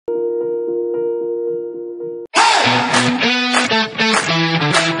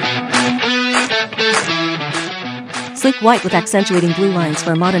Sleek white with accentuating blue lines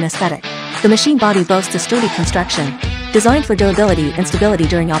for a modern aesthetic. The machine body boasts a sturdy construction, designed for durability and stability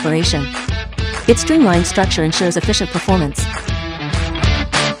during operation. Its streamlined structure ensures efficient performance.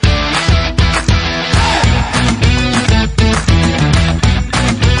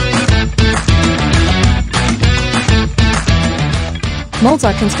 Molds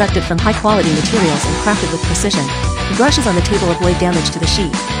are constructed from high-quality materials and crafted with precision. The brushes on the table avoid damage to the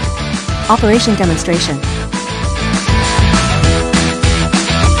sheet. Operation demonstration.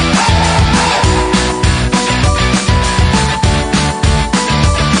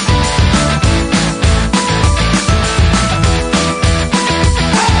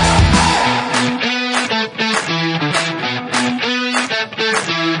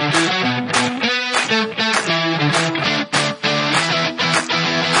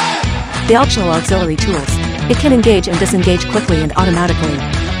 The optional auxiliary tools. It can engage and disengage quickly and automatically.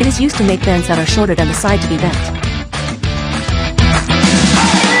 It is used to make bends that are shorter than the side to be bent.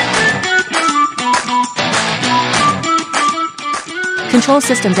 Control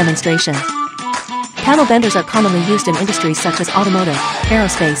system demonstration. Panel benders are commonly used in industries such as automotive,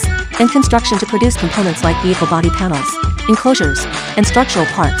 aerospace, and construction to produce components like vehicle body panels, enclosures, and structural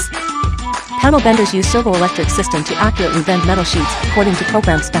parts. Panel benders use servo-electric system to accurately bend metal sheets according to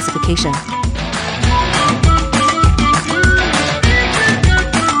program specification.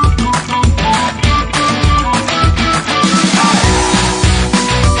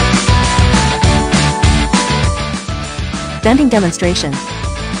 Bending demonstration.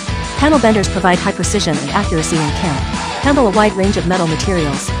 Panel benders provide high precision and accuracy and can handle a wide range of metal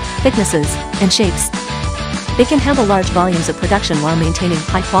materials, thicknesses, and shapes. They can handle large volumes of production while maintaining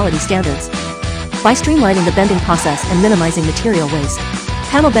high-quality standards. By streamlining the bending process and minimizing material waste,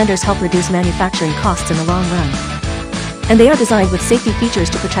 panel benders help reduce manufacturing costs in the long run. And they are designed with safety features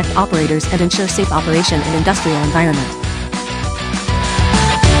to protect operators and ensure safe operation in industrial environment.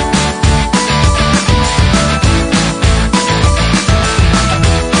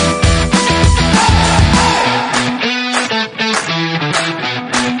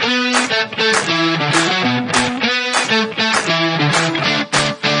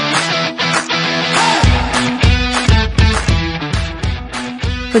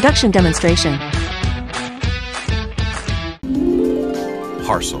 Production demonstration.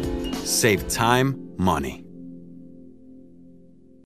 HARSLE. Save time, money.